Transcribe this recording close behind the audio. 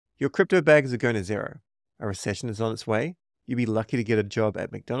Your crypto bags are going to zero. A recession is on its way. You'll be lucky to get a job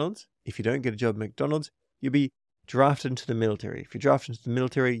at McDonald's. If you don't get a job at McDonald's, you'll be drafted into the military. If you're drafted into the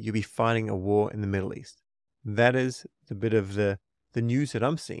military, you'll be fighting a war in the Middle East. That is a bit of the news that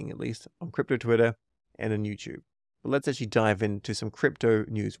I'm seeing, at least on crypto Twitter and on YouTube. But let's actually dive into some crypto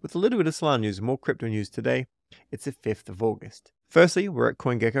news with a little bit of Solana news, more crypto news today. It's the 5th of August. Firstly, we're at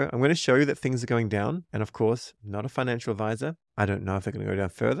CoinGecko. I'm going to show you that things are going down. And of course, not a financial advisor. I don't know if they're going to go down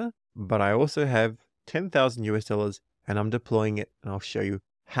further, but I also have 10,000 US dollars and I'm deploying it. And I'll show you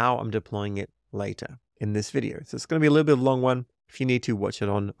how I'm deploying it later in this video. So it's going to be a little bit of a long one. If you need to, watch it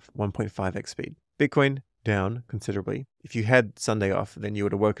on 1.5x speed. Bitcoin down considerably. If you had Sunday off, then you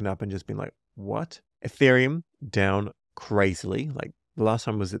would have woken up and just been like, what? Ethereum down crazily. Like the last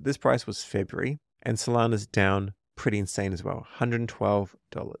time was at this price was February, and Solana's down pretty insane as well.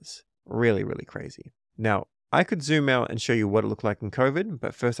 $112. Really, really crazy. Now, I could zoom out and show you what it looked like in COVID,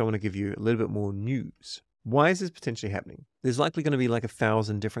 but first I want to give you a little bit more news. Why is this potentially happening? There's likely going to be like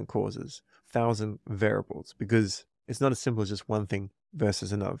 1,000 different causes, 1,000 variables, because it's not as simple as just one thing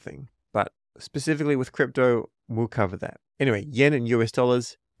versus another thing. But specifically with crypto, we'll cover that. Anyway, yen and US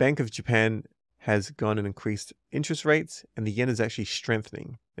dollars. Bank of Japan has gone and increased interest rates, and the yen is actually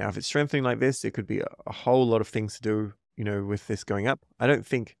strengthening. Now, if it's strengthening like this, there could be a whole lot of things to do, with this going up. I don't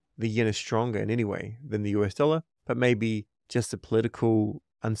think the yen is stronger in any way than the US dollar, but maybe just the political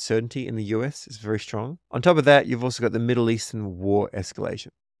uncertainty in the US is very strong. On top of that, you've also got the Middle Eastern war escalation.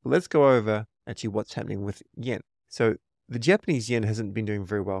 But let's go over actually what's happening with yen. So the Japanese yen hasn't been doing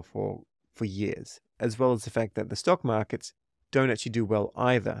very well for years, as well as the fact that the stock markets don't actually do well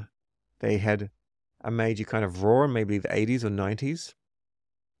either. They had a major kind of roar in maybe the 80s or 90s,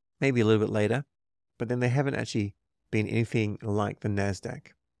 maybe a little bit later, but then they haven't actually been anything like the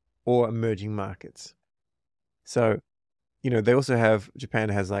NASDAQ or emerging markets. So, they also have, Japan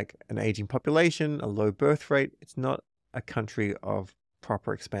has like an aging population, a low birth rate. It's not a country of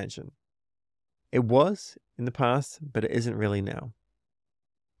proper expansion. It was in the past, but it isn't really now.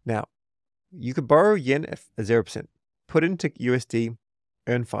 Now, you could borrow yen at 0%, put into USD,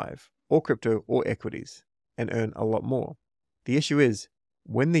 earn 5, or crypto or equities, and earn a lot more. The issue is,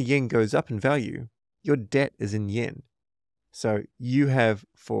 when the yen goes up in value, your debt is in yen. So you have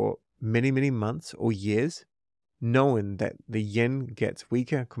for many, many months or years known that the yen gets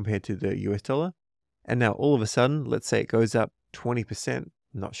weaker compared to the US dollar. And now all of a sudden, let's say it goes up 20%. I'm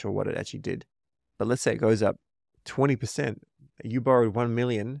not sure what it actually did, but let's say it goes up 20%. You borrowed 1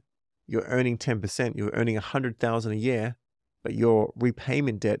 million, you're earning 10%, you're earning 100,000 a year, but your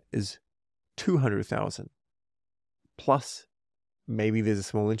repayment debt is 200,000 plus maybe there's a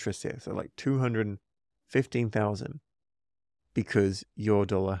small interest here. So like 215,000 because your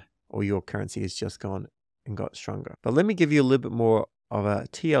dollar or your currency has just gone and got stronger. But let me give you a little bit more of a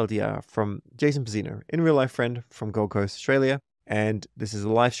TLDR from Jason Pizzino, in real life friend from Gold Coast, Australia. And this is a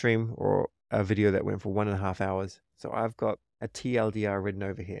live stream or a video that went for 1.5 hours. So I've got a TLDR written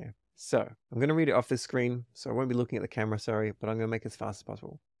over here. So I'm going to read it off the screen. So I won't be looking at the camera, sorry, but I'm going to make it as fast as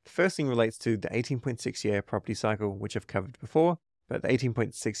possible. The first thing relates to the 18.6 year property cycle, which I've covered before. But the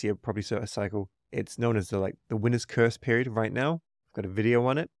 18.6 year property cycle, it's known as the winner's curse period right now. I've got a video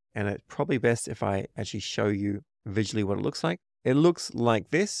on it, and it's probably best if I actually show you visually what it looks like. It looks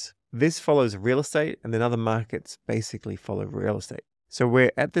like this. This follows real estate, and then other markets basically follow real estate. So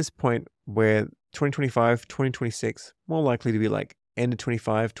we're at this point where 2025, 2026, more likely to be like end of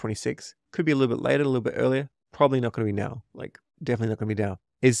 25, 26, could be a little bit later, a little bit earlier, probably not going to be now, definitely not going to be now,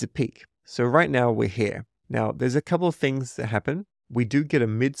 is the peak. So right now we're here. Now there's a couple of things that happen. We do get a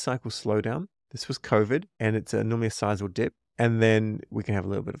mid-cycle slowdown. This was COVID, and it's normally a sizable dip. And then we can have a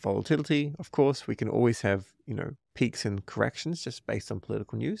little bit of volatility. Of course, we can always have, peaks and corrections just based on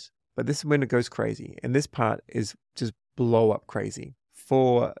political news. But this is when it goes crazy. And this part is just blow up crazy.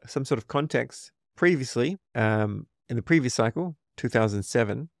 For some sort of context, previously, in the previous cycle,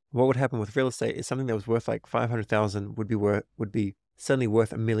 2007, what would happen with real estate is something that was worth like 500,000 would be suddenly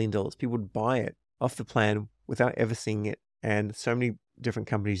worth $1 million. People would buy it off the plan without ever seeing it. And so many different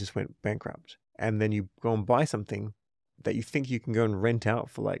companies just went bankrupt. And then you go and buy something that you think you can go and rent out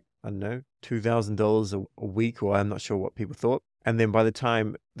for like, I don't know, $2,000 a week, or I'm not sure what people thought. And then by the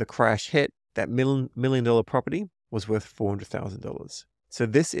time the crash hit, that $1 million property was worth $400,000. So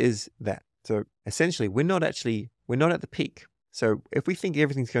this is that. So essentially, we're not at the peak. So if we think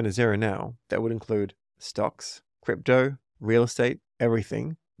everything's going to zero now, that would include stocks, crypto, real estate,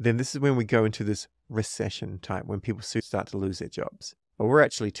 everything. Then this is when we go into this recession type, when people start to lose their jobs. But we're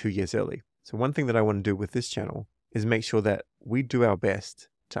actually 2 years early. So one thing that I want to do with this channel is make sure that we do our best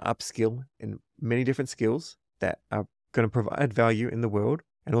to upskill in many different skills that are going to provide value in the world,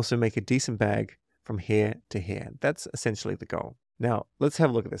 and also make a decent bag from here to here. That's essentially the goal. Now, let's have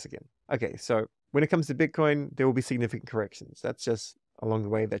a look at this again. Okay, so when it comes to Bitcoin, there will be significant corrections. That's just along the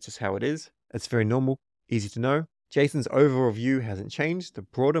way. That's just how it is. It's very normal, easy to know. Jason's overall view hasn't changed. The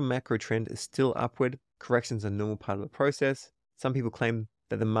broader macro trend is still upward. Corrections are a normal part of the process. Some people claim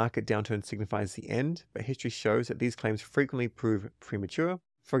that the market downturn signifies the end, but history shows that these claims frequently prove premature.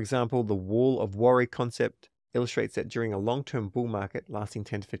 For example, the wall of worry concept illustrates that during a long-term bull market lasting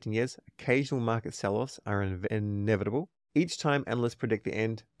 10 to 15 years, occasional market sell-offs are inevitable. Each time analysts predict the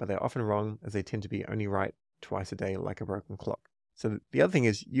end, but they're often wrong as they tend to be only right twice a day like a broken clock. So the other thing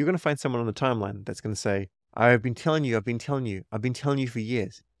is you're going to find someone on the timeline that's going to say, I've been telling you for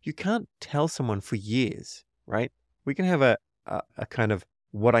years. You can't tell someone for years, right? We can have a kind of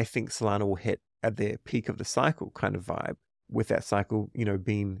what I think Solana will hit at the peak of the cycle kind of vibe, with that cycle,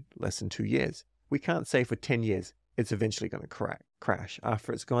 being less than 2 years. We can't say for 10 years it's eventually going to crash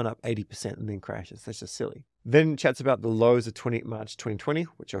after it's gone up 80% and then crashes. That's just silly. Then chats about the lows of March 2020,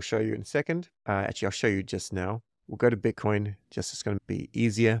 which I'll show you in a second. Actually, I'll show you just now. We'll go to Bitcoin, it's going to be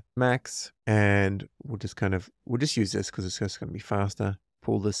easier. Max, and we'll just use this because it's just going to be faster.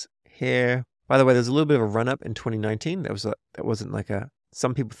 Pull this here. By the way, there's a little bit of a run up in 2019. That wasn't like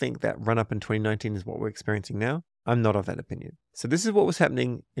some people think that run up in 2019 is what we're experiencing now. I'm not of that opinion. So this is what was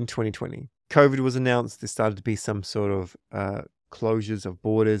happening in 2020. COVID was announced. There started to be some sort of closures of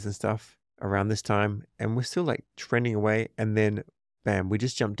borders and stuff around this time. And we're still like trending away. And then, bam, we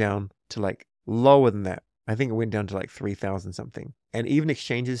just jumped down to like lower than that. I think it went down to like 3,000 something. And even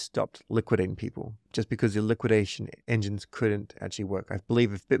exchanges stopped liquidating people just because the liquidation engines couldn't actually work. I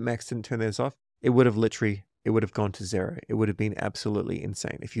believe if BitMax didn't turn theirs off, it would have gone to zero. It would have been absolutely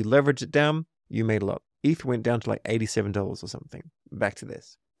insane. If you leverage it down, you made a lot. ETH went down to like $87 or something. Back to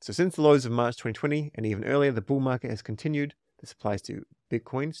this. So since the lows of March 2020 and even earlier, the bull market has continued. This applies to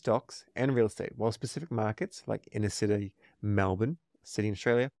Bitcoin, stocks, and real estate. While specific markets like inner city Melbourne, city in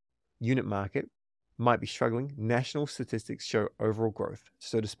Australia, unit market might be struggling, national statistics show overall growth.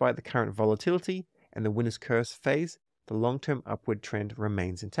 So despite the current volatility and the winner's curse phase, the long-term upward trend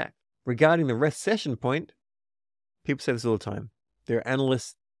remains intact. Regarding the recession point, people say this all the time. There are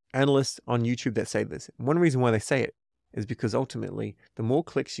analysts on YouTube that say this. And one reason why they say it is because ultimately, the more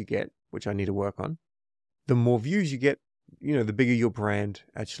clicks you get, which I need to work on, the more views you get, the bigger your brand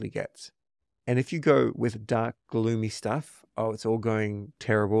actually gets. And if you go with dark, gloomy stuff, it's all going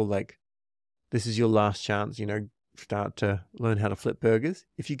terrible, like this is your last chance, start to learn how to flip burgers.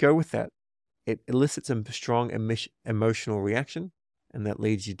 If you go with that, it elicits a strong emotional reaction, and that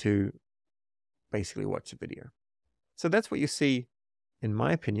leads you to basically watch the video. So that's what you see, in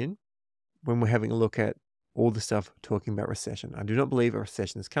my opinion, when we're having a look at all the stuff talking about recession. I do not believe a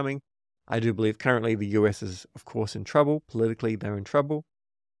recession is coming. I do believe currently the US is, of course, in trouble. Politically, they're in trouble.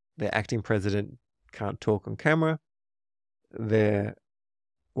 Their acting president can't talk on camera. Their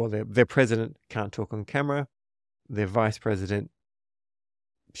president can't talk on camera. Their vice president,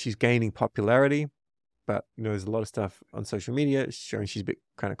 she's gaining popularity, but there's a lot of stuff on social media showing she's a bit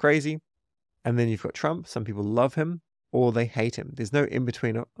kind of crazy. And then you've got Trump. Some people love him or they hate him. There's no in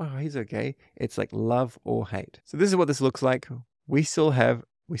between. Oh, he's okay. It's like love or hate. So this is what this looks like. We still have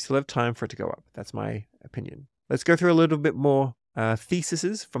time for it to go up. That's my opinion. Let's go through a little bit more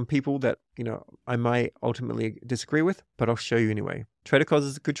theses from people that I might ultimately disagree with, but I'll show you anyway. Trader Cos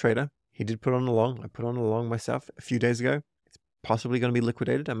is a good trader. He did put on a long. I put on a long myself a few days ago. It's possibly going to be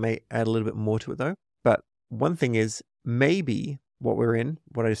liquidated. I may add a little bit more to it though. But one thing is, maybe what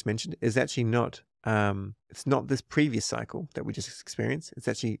I just mentioned, is actually not. It's not this previous cycle that we just experienced. It's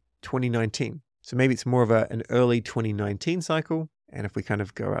actually 2019. So maybe it's more of an early 2019 cycle. And if we kind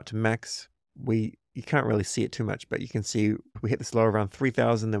of go out to max, you can't really see it too much, but you can see we hit this low around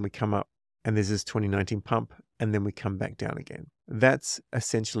 3,000, then we come up and there's this 2019 pump, and then we come back down again. That's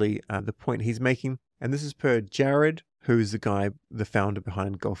essentially the point he's making. And this is per Jared, who's the founder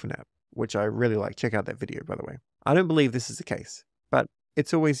behind Golfin app, which I really like. Check out that video, by the way. I don't believe this is the case, but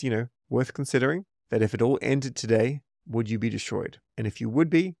it's always, worth considering that if it all ended today, would you be destroyed? And if you would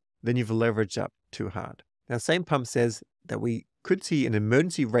be, then you've leveraged up too hard. Now, same pump says that we could see an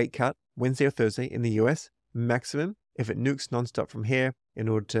emergency rate cut Wednesday or Thursday in the US, maximum, if it nukes nonstop from here in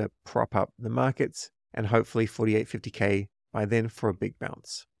order to prop up the markets, and hopefully 48, 50K by then for a big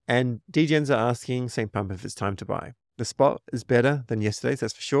bounce. And DGens are asking, same pump, if it's time to buy. The spot is better than yesterday's,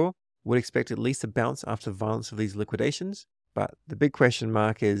 that's for sure. Would expect at least a bounce after the violence of these liquidations. But the big question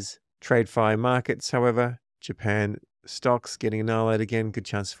mark is TradeFi markets, however, Japan stocks getting annihilated again, good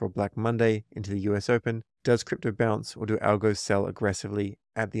chance for a Black Monday into the US Open. Does crypto bounce or do algos sell aggressively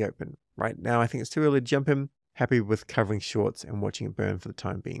at the open? Right now, I think it's too early to jump in, happy with covering shorts and watching it burn for the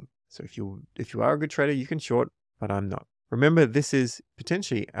time being. So if you are a good trader, you can short, but I'm not. Remember, this is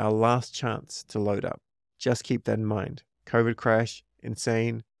potentially our last chance to load up. Just keep that in mind. COVID crash,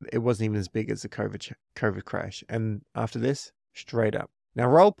 insane. It wasn't even as big as the COVID crash. And after this, straight up. Now,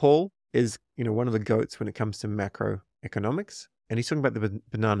 Raoul Pal is, one of the goats when it comes to macroeconomics. And he's talking about the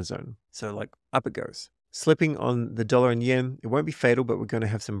banana zone. So like up it goes. Slipping on the dollar and yen, it won't be fatal, but we're going to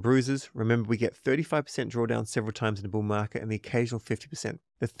have some bruises. Remember, we get 35% drawdown several times in the bull market and the occasional 50%.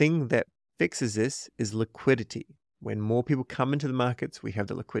 The thing that fixes this is liquidity. When more people come into the markets, we have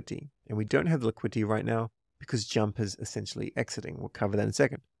the liquidity. And we don't have the liquidity right now because Jump is essentially exiting. We'll cover that in a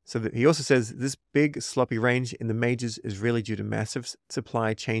second. So he also says this big sloppy range in the majors is really due to massive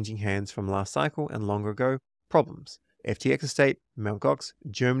supply changing hands from last cycle and longer ago problems. FTX estate, Mt. Gox,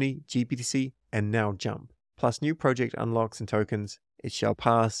 Germany, GBTC, and now Jump. Plus new project unlocks and tokens. It shall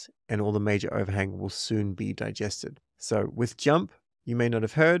pass, and all the major overhang will soon be digested. So with Jump, you may not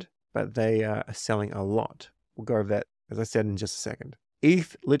have heard, but they are selling a lot. We'll go over that, as I said, in just a second.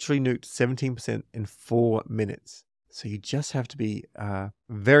 ETH literally nuked 17% in 4 minutes. So you just have to be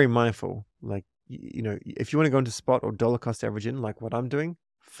very mindful. Like, if you want to go into spot or dollar cost averaging, like what I'm doing,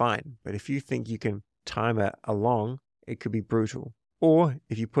 fine. But if you think you can time it along, it could be brutal. Or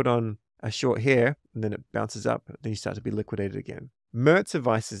if you put on a short here and then it bounces up, then you start to be liquidated again. Mert's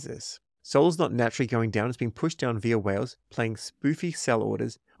advice is this. Sol's not naturally going down. It's being pushed down via whales, playing spoofy sell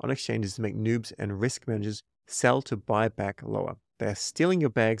orders on exchanges to make noobs and risk managers sell to buy back lower. They are stealing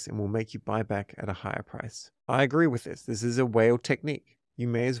your bags and will make you buy back at a higher price. I agree with this. This is a whale technique. You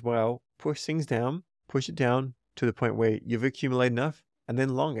may as well push things down, push it down to the point where you've accumulated enough and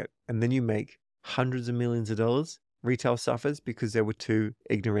then long it. And then you make hundreds of millions of dollars. Retail suffers because they were too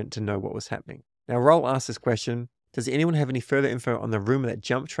ignorant to know what was happening. Now, Roll asked this question. Does anyone have any further info on the rumor that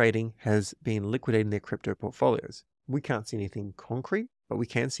Jump Trading has been liquidating their crypto portfolios? We can't see anything concrete, but we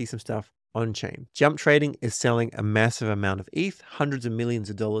can see some stuff on-chain. Jump Trading is selling a massive amount of ETH, hundreds of millions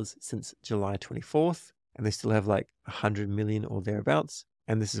of dollars since July 24th, and they still have like 100 million or thereabouts,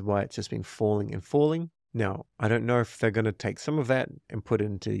 and this is why it's just been falling and falling. Now, I don't know if they're going to take some of that and put it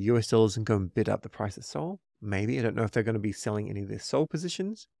into US dollars and go and bid up the price of Sol. Maybe. I don't know if they're going to be selling any of their Sol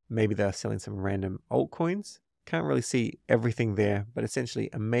positions. Maybe they're selling some random altcoins. Can't really see everything there, but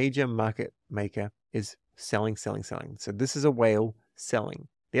essentially a major market maker is selling. So this is a whale selling.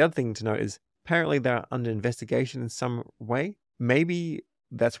 The other thing to note is apparently they're under investigation in some way. Maybe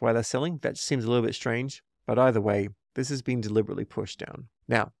that's why they're selling. That just seems a little bit strange, but either way, this has been deliberately pushed down.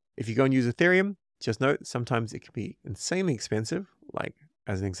 Now, if you go and use Ethereum, just note sometimes it can be insanely expensive. Like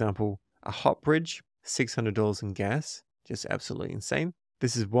as an example, a hot bridge, $600 in gas, just absolutely insane.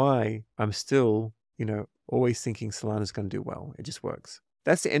 This is why I'm still, always thinking Solana's going to do well. It just works.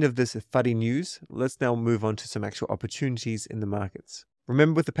 That's the end of this fuddy news. Let's now move on to some actual opportunities in the markets.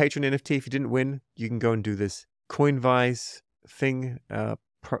 Remember with the Patreon NFT, if you didn't win, you can go and do this Coinvise thing,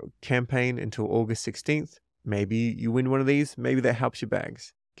 campaign until August 16th. Maybe you win one of these. Maybe that helps your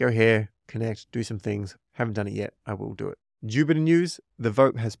bags. Go here, connect, do some things. Haven't done it yet. I will do it. Jupiter news. The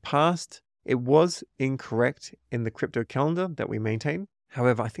vote has passed. It was incorrect in the crypto calendar that we maintain.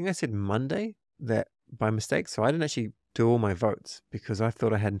 However, I think I said Monday that by mistake. So I didn't actually do all my votes because I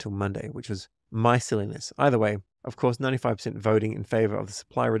thought I had until Monday, which was my silliness. Either way, of course, 95% voting in favor of the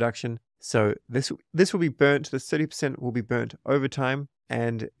supply reduction. So this will be burnt. The 30% will be burnt over time,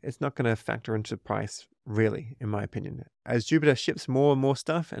 and it's not going to factor into price, really, in my opinion. As Jupiter ships more and more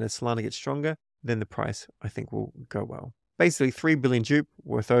stuff and as Solana gets stronger, then the price, I think, will go well. Basically, 3 billion Jupe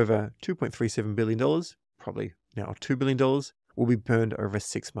worth over $2.37 billion, probably now $2 billion, will be burned over a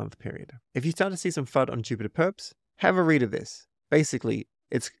 6-month period. If you start to see some FUD on Jupiter Perps, have a read of this. Basically,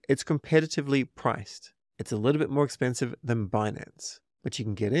 it's competitively priced. It's a little bit more expensive than Binance, but you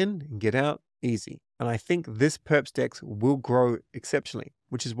can get in and get out easy. And I think this Perps DEX will grow exceptionally,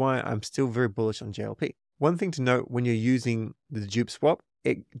 which is why I'm still very bullish on JLP. One thing to note when you're using the Jupe swap,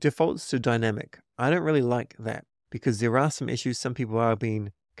 it defaults to dynamic. I don't really like that because there are some issues. Some people are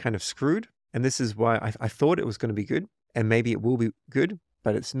being kind of screwed. And this is why I thought it was going to be good. And maybe it will be good,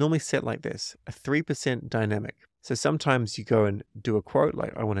 but it's normally set like this, a 3% dynamic. So sometimes you go and do a quote,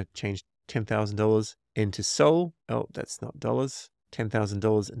 like I want to change $10,000 into Sol. Oh, that's not dollars.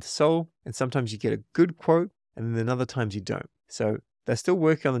 $10,000 into Sol. And sometimes you get a good quote and then other times you don't. So they're still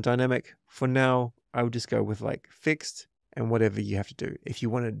working on the dynamic. For now, I would just go with like fixed and whatever you have to do. If you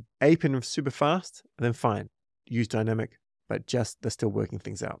want to ape in super fast, then fine, use dynamic, but just they're still working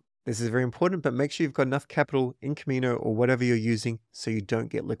things out. This is very important, but make sure you've got enough capital in Kamino or whatever you're using so you don't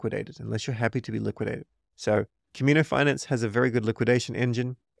get liquidated unless you're happy to be liquidated. So Kamino Finance has a very good liquidation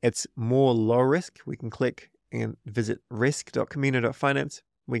engine. It's more low risk. We can click and visit risk.kamino.finance,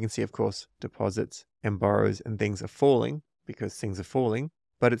 we can see, of course, deposits and borrows and things are falling because things are falling,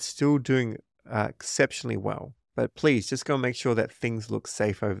 but it's still doing exceptionally well. But please just go and make sure that things look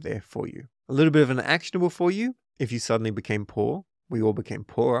safe over there for you. A little bit of an actionable for you if you suddenly became poor. We all became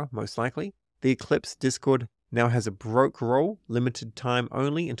poorer, most likely. The Eclipse Discord now has a broke roll, limited time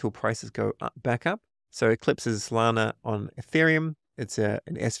only until prices go back up. So Eclipse is Solana on Ethereum. It's an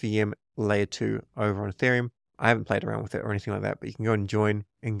SVM layer 2 over on Ethereum. I haven't played around with it or anything like that, but you can go and join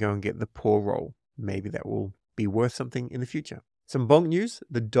and go and get the poor roll. Maybe that will be worth something in the future. Some bonk news.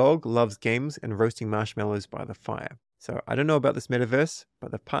 The dog loves games and roasting marshmallows by the fire. So I don't know about this metaverse,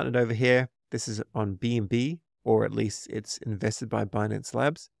 but they've partnered over here. This is on BNB, or at least it's invested by Binance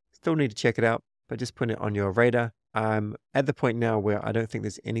Labs. Still need to check it out, but just put it on your radar. I'm at the point now where I don't think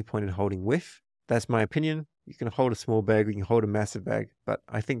there's any point in holding WIF. That's my opinion. You can hold a small bag, you can hold a massive bag, but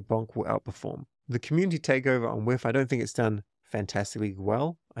I think BONK will outperform. The community takeover on WIF, I don't think it's done fantastically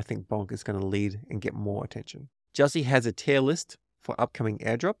well. I think BONK is going to lead and get more attention. Jussie has a tier list for upcoming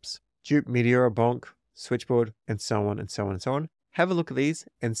airdrops. Dupe, Meteora, BONK, Switchboard, and so on and so on and so on. Have a look at these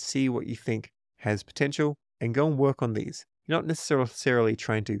and see what you think has potential and go and work on these. You're not necessarily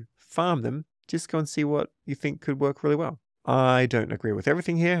trying to farm them, just go and see what you think could work really well. I don't agree with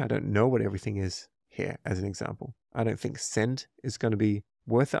everything here. I don't know what everything is here, as an example. I don't think Send is going to be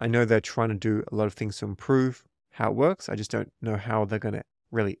worth it. I know they're trying to do a lot of things to improve how it works. I just don't know how they're going to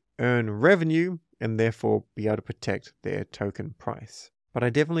really earn revenue and therefore be able to protect their token price. But I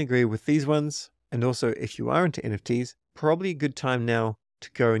definitely agree with these ones. And also, if you are into NFTs, probably a good time now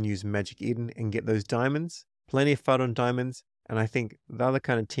to go and use Magic Eden and get those diamonds. Plenty of FUD on diamonds. And I think the other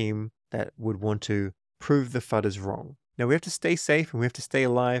kind of team that would want to prove the FUD is wrong. Now, we have to stay safe and we have to stay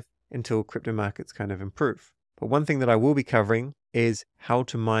alive until crypto markets kind of improve. But one thing that I will be covering is how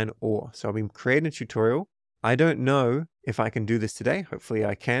to mine ore. So I've been creating a tutorial. I don't know if I can do this today. Hopefully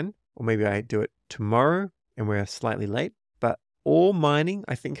I can, or maybe I do it tomorrow and we're slightly late. But ore mining,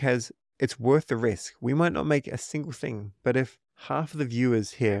 I think it's worth the risk. We might not make a single thing, but if half of the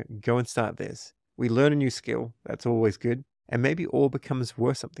viewers here go and start this, we learn a new skill. That's always good. And maybe ore becomes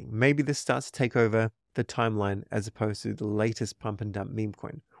worth something. Maybe this starts to take over the timeline as opposed to the latest pump and dump meme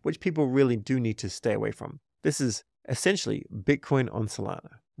coin, which people really do need to stay away from. This is essentially Bitcoin on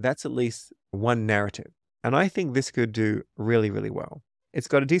Solana. That's at least one narrative. And I think this could do really, really well. It's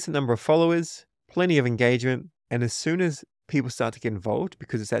got a decent number of followers, plenty of engagement. And as soon as people start to get involved,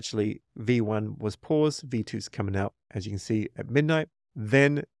 because it's actually V1 was paused, V2's coming out, as you can see, at midnight,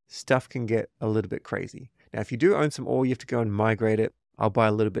 then stuff can get a little bit crazy. Now, if you do own some ore, you have to go and migrate it. I'll buy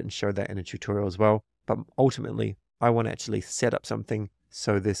a little bit and show that in a tutorial as well. But ultimately, I want to actually set up something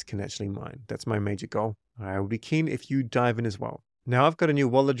so this can actually mine. That's my major goal. I would be keen if you dive in as well. Now, I've got a new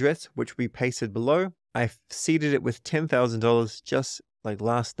wallet address, which we pasted below. I've seeded it with $10,000 just like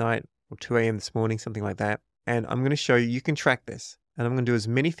last night or 2 a.m. this morning, something like that. And I'm going to show you, you can track this. And I'm going to do as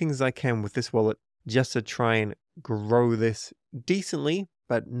many things as I can with this wallet just to try and grow this decently,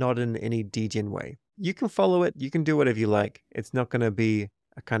 but not in any degen way. You can follow it. You can do whatever you like. It's not going to be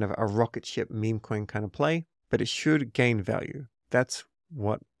a kind of a rocket ship meme coin kind of play, but it should gain value. That's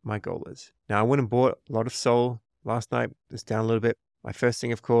what my goal is. Now, I went and bought a lot of Sol last night. It's down a little bit. My first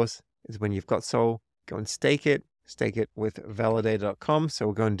thing, of course, is when you've got Sol, go and stake it. Stake it with validator.com. So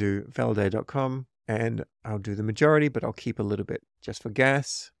we'll go and do validator.com and I'll do the majority, but I'll keep a little bit just for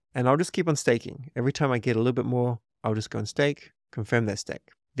gas. And I'll just keep on staking. Every time I get a little bit more, I'll just go and stake, confirm that stake.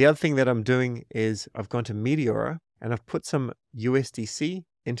 The other thing that I'm doing is I've gone to Meteora and I've put some USDC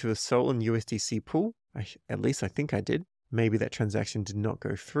into a Sol and USDC pool. At least I think I did. Maybe that transaction did not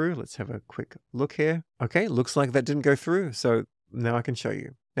go through. Let's have a quick look here. Okay, looks like that didn't go through. So now I can show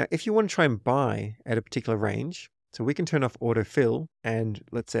you. Now, if you want to try and buy at a particular range, so we can turn off autofill and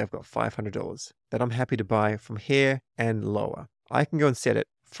let's say I've got $500 that I'm happy to buy from here and lower. I can go and set it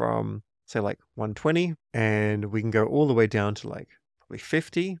from say like 120 and we can go all the way down to like probably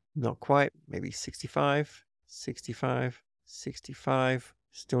 50, not quite, maybe 65, 65, 65,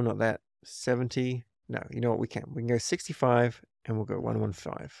 still not that, 70. No, you know what, we can go 65 and we'll go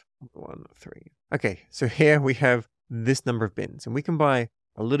 115, 13. Okay, so here we have this number of bins and we can buy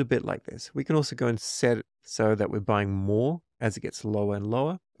a little bit like this. We can also go and set it so that we're buying more as it gets lower and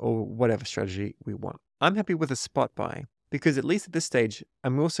lower or whatever strategy we want. I'm happy with a spot buy because at least at this stage,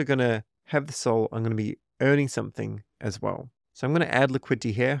 I'm also going to have the Sol. I'm going to be earning something as well. So I'm going to add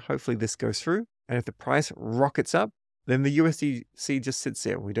liquidity here. Hopefully this goes through. And if the price rockets up, then the USDC just sits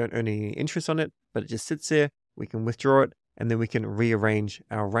there. We don't earn any interest on it, but it just sits there. We can withdraw it and then we can rearrange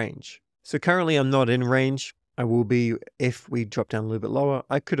our range. So currently I'm not in range. I will be, if we drop down a little bit lower,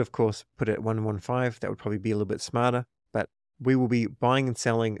 I could of course put it at 115. That would probably be a little bit smarter, but we will be buying and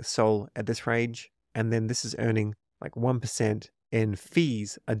selling Sol at this range. And then this is earning like 1% in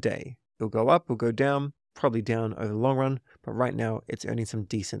fees a day. It'll go up, it'll go down, probably down over the long run, but right now it's earning some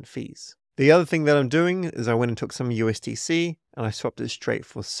decent fees. The other thing that I'm doing is I went and took some USDC and I swapped it straight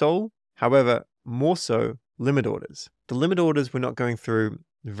for Sol. However, more so limit orders. The limit orders were not going through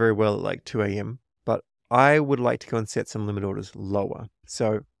very well at like 2 a.m., but I would like to go and set some limit orders lower.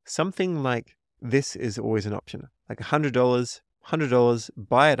 So something like this is always an option. Like $100,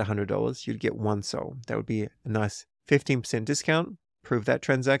 buy at $100, you'd get 1 Sol. That would be a nice 15% discount. Prove that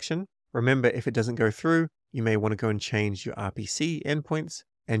transaction. Remember, if it doesn't go through, you may want to go and change your RPC endpoints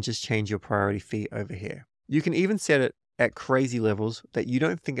and just change your priority fee over here. You can even set it at crazy levels that you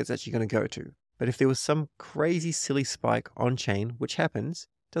don't think it's actually going to go to. But if there was some crazy silly spike on chain, which happens,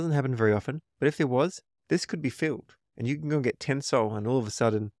 doesn't happen very often, but if there was, this could be filled and you can go and get 10 Sol and all of a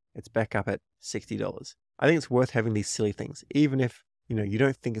sudden it's back up at $60. I think it's worth having these silly things. Even if, you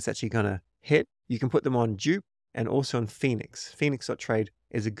don't think it's actually going to hit, you can put them on Dupe and also on Phoenix. Phoenix.trade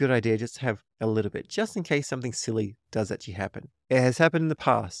is a good idea just to have a little bit, just in case something silly does actually happen. It has happened in the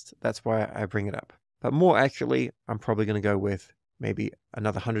past. That's why I bring it up. But more accurately, I'm probably going to go with maybe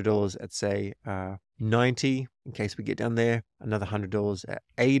another $100 at say 90 in case we get down there, another $100 at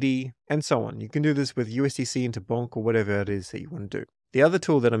 80 and so on. You can do this with USDC into BONK or whatever it is that you want to do. The other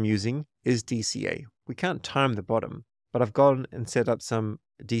tool that I'm using is DCA. We can't time the bottom, but I've gone and set up some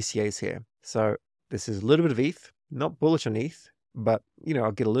DCAs here. So this is a little bit of ETH, not bullish on ETH, but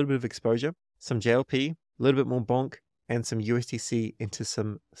I'll get a little bit of exposure, some JLP, a little bit more BONK, and some USDC into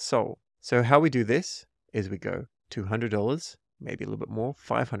some Sol. So how we do this is we go $200, maybe a little bit more,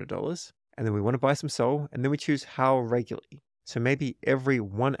 $500, and then we want to buy some Sol, and then we choose how regularly. So maybe every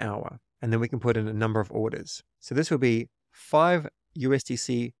 1 hour, and then we can put in a number of orders. So this will be 5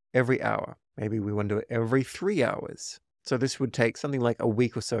 USDC every hour. Maybe we want to do it every 3 hours. So this would take something like a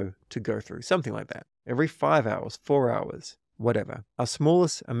week or so to go through, something like that. Every 5 hours, 4 hours, whatever. Our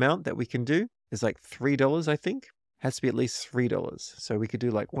smallest amount that we can do is like $3, I think. Has to be at least $3. So we could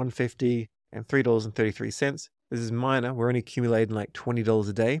do like $1.50 and $3.33. This is minor. We're only accumulating like $20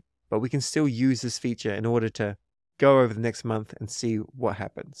 a day, but we can still use this feature in order to go over the next month and see what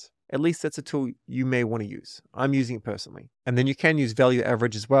happens. At least that's a tool you may want to use. I'm using it personally. And then you can use value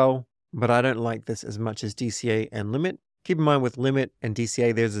average as well, but I don't like this as much as DCA and limit. Keep in mind with limit and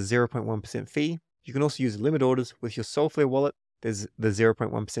DCA, there's a 0.1% fee. You can also use limit orders with your Solflare wallet. There's the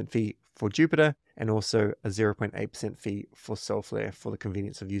 0.1% fee for Jupiter and also a 0.8% fee for Solflare for the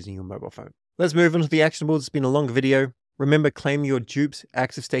convenience of using your mobile phone. Let's move on to the actionables. It's been a long video. Remember, claim your Dupe's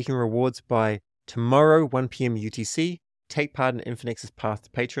active staking rewards by tomorrow, 1 p.m. UTC. Take part in Infinex's path to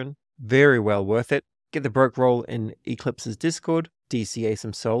Patreon. Very well worth it. Get the broke roll in Eclipse's Discord. DCA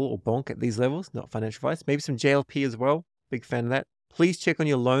some Sol or BONK at these levels, not financial advice. Maybe some JLP as well. Big fan of that. Please check on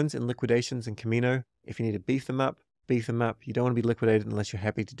your loans and liquidations in Kamino. If you need to beef them up, beef them up. You don't want to be liquidated unless you're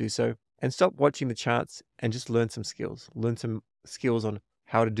happy to do so. And stop watching the charts and just learn some skills. Learn some skills on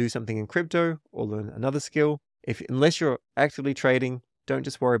how to do something in crypto or learn another skill. Unless you're actively trading, don't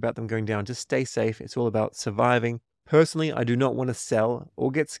just worry about them going down. Just stay safe. It's all about surviving. Personally, I do not want to sell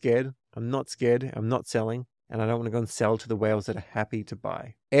or get scared. I'm not scared. I'm not selling. And I don't want to go and sell to the whales that are happy to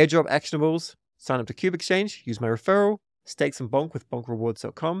buy. Airdrop actionables. Sign up to Cube Exchange. Use my referral. Stake some BONK with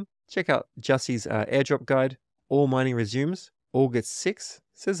bonkrewards.com. Check out Jussie's airdrop guide. All mining resumes August 6th. It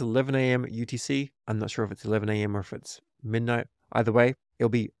says 11 a.m. UTC. I'm not sure if it's 11 a.m. or if it's midnight. Either way, it'll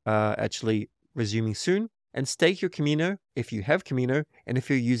be actually resuming soon. And stake your Kamino if you have Kamino. And if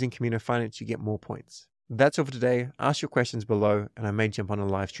you're using Kamino Finance, you get more points. That's all for today. Ask your questions below and I may jump on a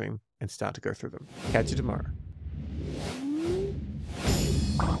live stream and start to go through them. Catch you tomorrow.